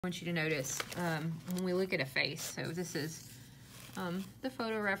I want you to notice when we look at a face. So this is the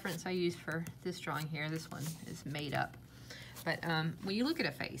photo reference I use for this drawing here. This one is made up. But when you look at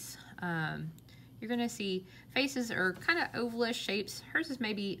a face, you're going to see faces are kind of ovalish shapes. Hers is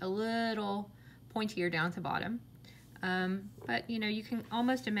maybe a little pointier down at the bottom. But you know, you can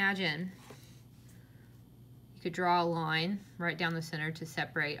almost imagine you could draw a line right down the center to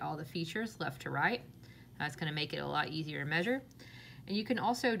separate all the features left to right. That's going to make it a lot easier to measure. And you can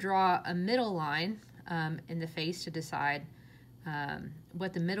also draw a middle line in the face to decide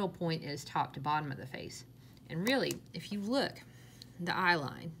what the middle point is top to bottom of the face. And really, if you look, the eye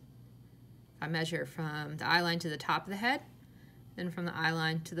line, I measure from the eye line to the top of the head, then from the eye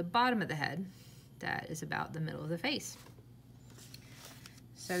line to the bottom of the head, that is about the middle of the face.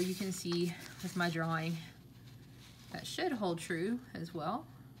 So you can see with my drawing, that should hold true as well.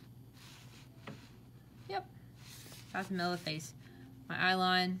 Yep, about the middle of the face. My eye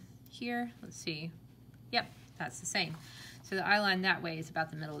line here, let's see. Yep, that's the same. So the eye line that way is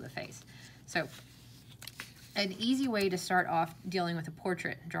about the middle of the face. So an easy way to start off dealing with a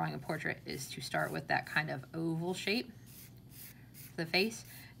portrait, drawing a portrait, is to start with that kind of oval shape for the face.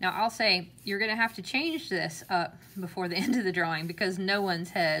 Now I'll say you're gonna have to change this up before the end of the drawing because no one's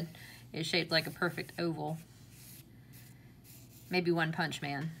head is shaped like a perfect oval. Maybe One Punch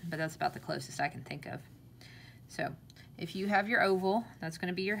Man, but that's about the closest I can think of. So if you have your oval, that's going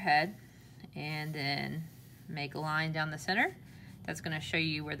to be your head, and then make a line down the center. That's going to show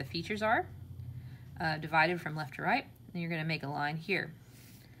you where the features are, divided from left to right, and you're going to make a line here.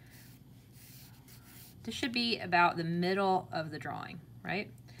 This should be about the middle of the drawing, right?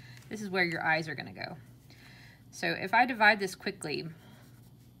 This is where your eyes are going to go. So if I divide this quickly,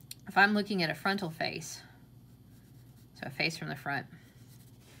 if I'm looking at a frontal face, so a face from the front,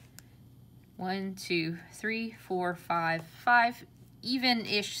 1, 2, 3, 4, 5, 5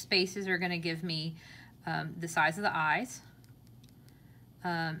 even-ish spaces are going to give me the size of the eyes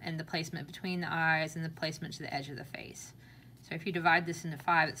and the placement between the eyes and the placement to the edge of the face. So if you divide this into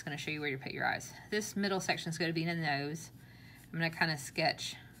 5, it's going to show you where to put your eyes. This middle section is going to be the nose. I'm going to kind of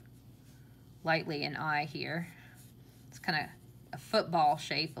sketch lightly an eye here. It's kind of a football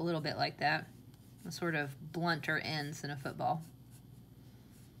shape, a little bit like that. A sort of blunter ends than a football.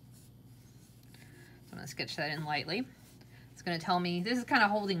 I'm going to sketch that in lightly. It's going to tell me, this is kind of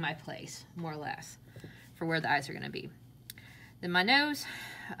holding my place, more or less, for where the eyes are going to be. Then my nose,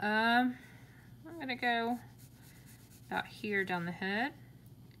 I'm going to go about here down the head.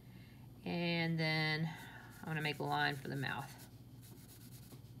 And then I'm going to make a line for the mouth.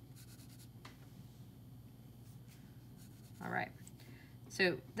 All right.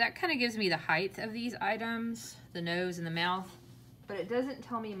 So that kind of gives me the height of these items, the nose and the mouth, but it doesn't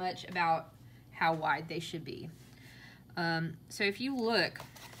tell me much about how wide they should be. So if you look,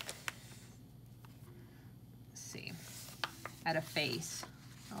 let's see, at a face,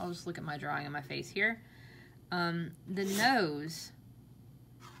 I'll just look at my drawing of my face here. The nose,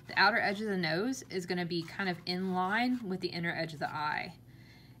 the outer edge of the nose is going to be kind of in line with the inner edge of the eye,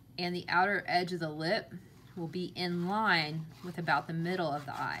 and the outer edge of the lip will be in line with about the middle of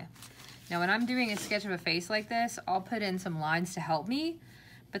the eye. Now when I'm doing a sketch of a face like this, I'll put in some lines to help me,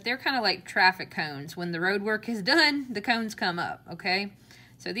 but they're kind of like traffic cones. When the road work is done, the cones come up, okay?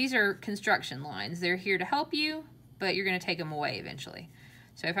 So these are construction lines. They're here to help you, but you're going to take them away eventually.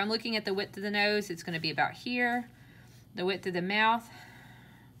 So if I'm looking at the width of the nose, it's going to be about here. The width of the mouth,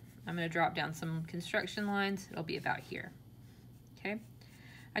 I'm going to drop down some construction lines. It'll be about here, okay?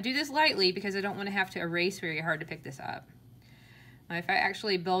 I do this lightly because I don't want to have to erase very hard to pick this up. Now, if I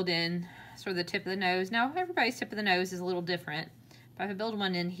actually build in sort of the tip of the nose, now everybody's tip of the nose is a little different, but if I build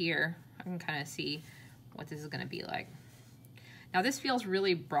one in here, I can kind of see what this is going to be like. Now this feels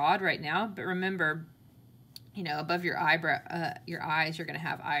really broad right now, but remember, you know, above your eyebrow, your eyes, you're going to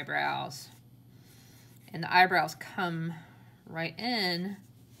have eyebrows, and the eyebrows come right in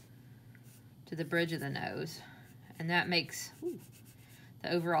to the bridge of the nose, and that makes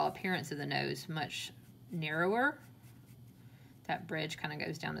the overall appearance of the nose much narrower. That bridge kind of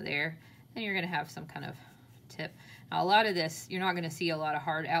goes down to there, and you're going to have some kind of tip. Now a lot of this, you're not going to see a lot of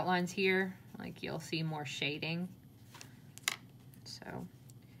hard outlines here, like you'll see more shading. So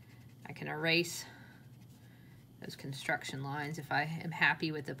I can erase those construction lines if I am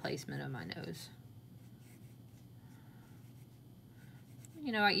happy with the placement of my nose.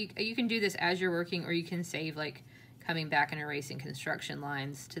 You know, you can do this as you're working, or you can save like coming back and erasing construction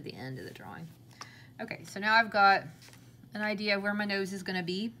lines to the end of the drawing. Okay, so now I've got an idea of where my nose is going to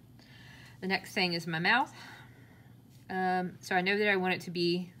be. The next thing is my mouth. So I know that I want it to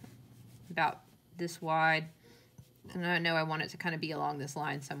be about this wide And I know I want it to kind of be along this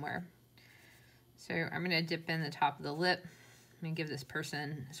line somewhere. So I'm going to dip in the top of the lip. I'm going to give this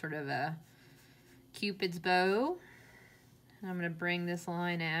person sort of a Cupid's bow. I'm going to bring this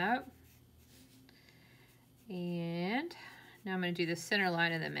line out. And now I'm going to do the center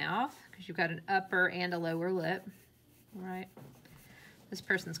line of the mouth because you've got an upper and a lower lip. All right. This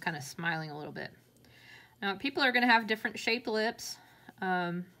person's kind of smiling a little bit. Now, people are going to have different shaped lips.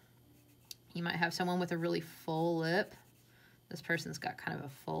 You might have someone with a really full lip. This person's got kind of a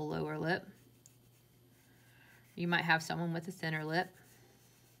full lower lip. You might have someone with a thinner lip.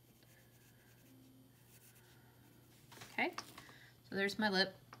 Okay, so there's my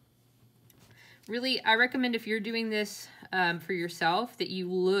lip. Really, I recommend if you're doing this for yourself that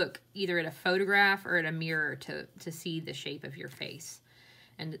you look either at a photograph or at a mirror to see the shape of your face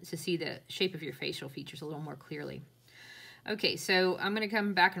and to see the shape of your facial features a little more clearly. Okay, so I'm going to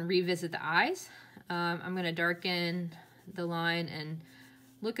come back and revisit the eyes. I'm going to darken the line and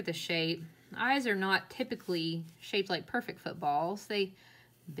look at the shape. Eyes are not typically shaped like perfect footballs. They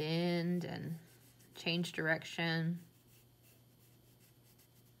bend and change direction.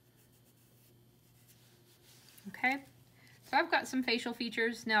 Okay, so I've got some facial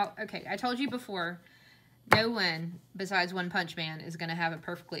features. Now, okay, I told you before, no one besides One Punch Man is going to have a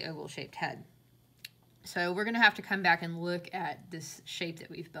perfectly oval shaped head. So we're going to have to come back and look at this shape that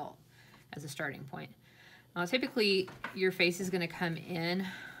we've built as a starting point. Typically, your face is going to come in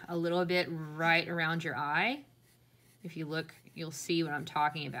a little bit right around your eye. If you look, you'll see what I'm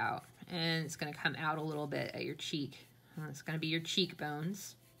talking about. And it's going to come out a little bit at your cheek. It's going to be your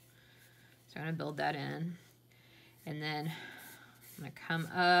cheekbones. So I'm going to build that in. And then I'm going to come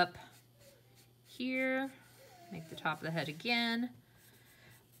up here, make the top of the head again.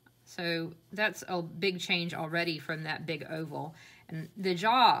 So that's a big change already from that big oval. And the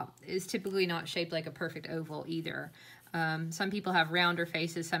jaw is typically not shaped like a perfect oval either. Some people have rounder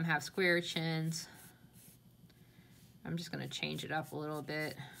faces, some have square chins. I'm just going to change it up a little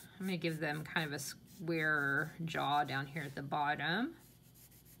bit. I'm going to give them kind of a squarer jaw down here at the bottom.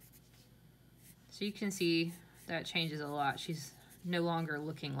 So you can see that changes a lot. She's no longer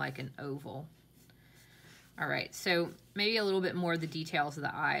looking like an oval. All right, so maybe a little bit more of the details of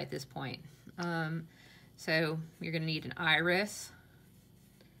the eye at this point. So you're going to need an iris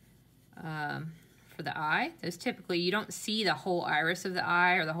for the eye. Those typically, you don't see the whole iris of the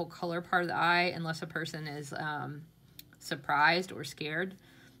eye or the whole color part of the eye unless a person is surprised or scared.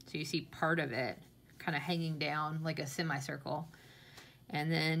 So you see part of it kind of hanging down like a semicircle. And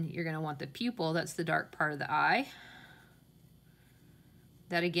then you're going to want the pupil, that's the dark part of the eye.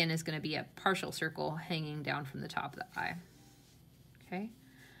 That again is going to be a partial circle hanging down from the top of the eye. Okay.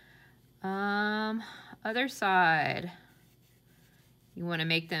 Other side. You want to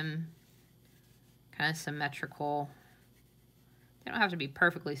make them kind of symmetrical. They don't have to be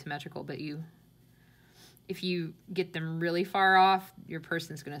perfectly symmetrical, but if you get them really far off, your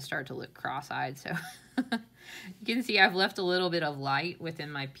person's going to start to look cross-eyed. So you can see I've left a little bit of light within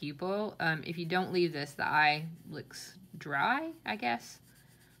my pupil. If you don't leave this, the eye looks dry, I guess.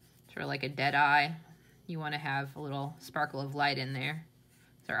 Sort of like a dead eye. You want to have a little sparkle of light in there.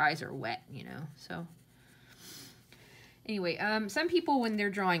 Their eyes are wet, you know, so. Anyway, some people when they're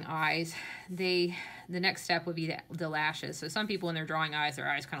drawing eyes, the next step would be the lashes. So some people when they're drawing eyes, their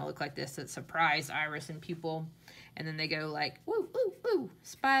eyes kind of look like this, that surprise iris and pupil. And then they go like, woo, woo, woo,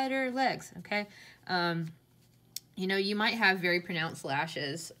 spider legs, okay? You know, you might have very pronounced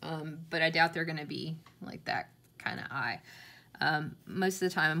lashes, but I doubt they're going to be like that kind of eye. Most of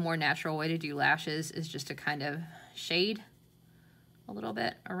the time, a more natural way to do lashes is just to kind of shade a little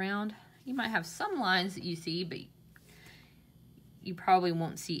bit around. You might have some lines that you see, but you probably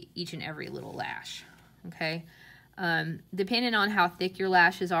won't see each and every little lash, okay? Depending on how thick your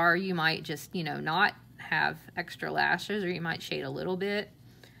lashes are, you might just, you know, not have extra lashes, or you might shade a little bit.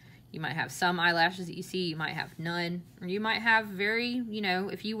 You might have some eyelashes that you see, you might have none, or you might have very, you know,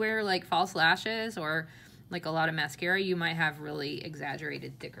 if you wear like false lashes or like a lot of mascara, you might have really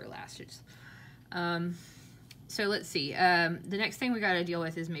exaggerated thicker lashes. So let's see, the next thing we got to deal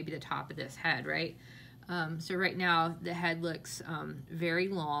with is maybe the top of this head, right? So right now the head looks very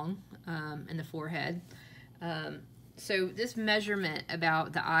long in the forehead. So this measurement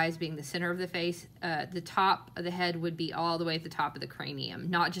about the eyes being the center of the face, the top of the head would be all the way at the top of the cranium,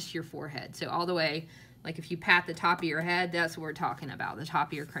 not just your forehead. So all the way, like if you pat the top of your head, that's what we're talking about, the top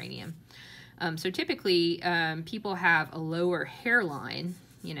of your cranium. So typically people have a lower hairline,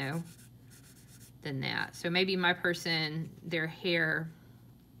 you know, than that. So maybe my person, their hair,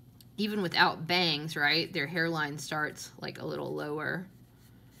 even without bangs, right, their hairline starts like a little lower.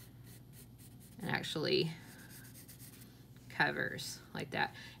 And actually covers like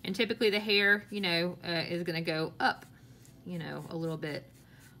that. And typically the hair, you know, is gonna go up, you know, a little bit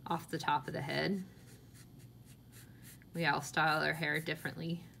off the top of the head. We all style our hair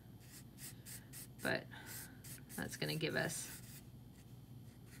differently, but that's gonna give us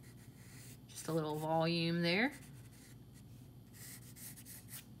just a little volume there.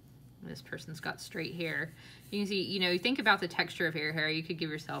 This person's got straight hair. You can see, you know, think about the texture of your hair. You could give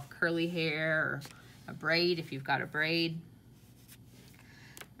yourself curly hair or a braid if you've got a braid.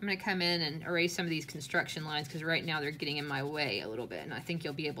 I'm gonna come in and erase some of these construction lines because right now they're getting in my way a little bit, and I think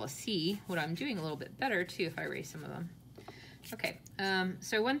you'll be able to see what I'm doing a little bit better too if I erase some of them. Okay,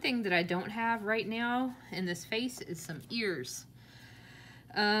 so one thing that I don't have right now in this face is some ears.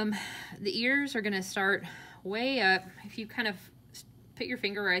 The ears are gonna start way up. If you kind of put your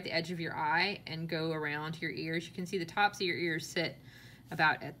finger right at the edge of your eye and go around your ears, you can see the tops of your ears sit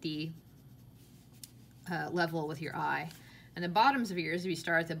about at the level with your eye. And the bottoms of your ears, if you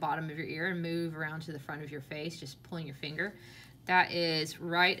start at the bottom of your ear and move around to the front of your face, just pulling your finger, that is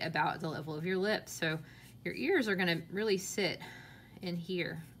right about the level of your lips. So your ears are gonna really sit in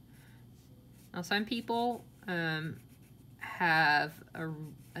here. Now some people have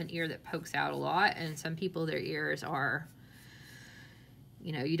an ear that pokes out a lot, and some people, their ears are,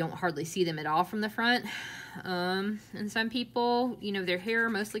 you know, you don't hardly see them at all from the front. And some people, you know, their hair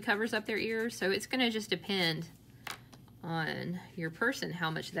mostly covers up their ears, so it's gonna just depend on your person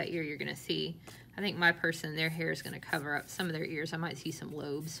how much of that ear you're gonna see. I think my person, their hair is gonna cover up some of their ears. I might see some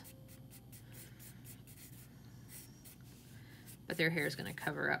lobes, but their hair is gonna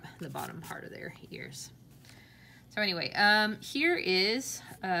cover up the bottom part of their ears. So anyway, here is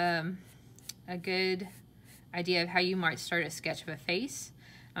a good idea of how you might start a sketch of a face.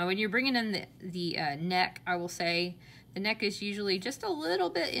 When you're bringing in the neck, I will say the neck is usually just a little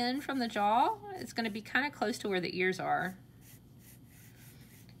bit in from the jaw. It's going to be kind of close to where the ears are.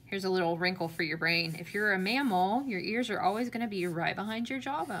 Here's a little wrinkle for your brain. If you're a mammal, your ears are always going to be right behind your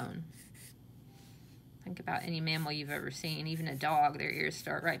jawbone. Think about any mammal you've ever seen. Even a dog, their ears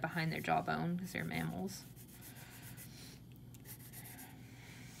start right behind their jawbone because they're mammals.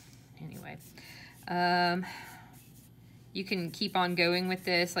 Anyway, you can keep on going with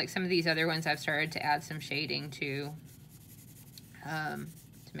this. Like some of these other ones, I've started to add some shading to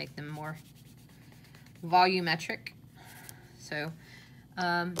make them more volumetric. So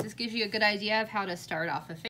this gives you a good idea of how to start off a face.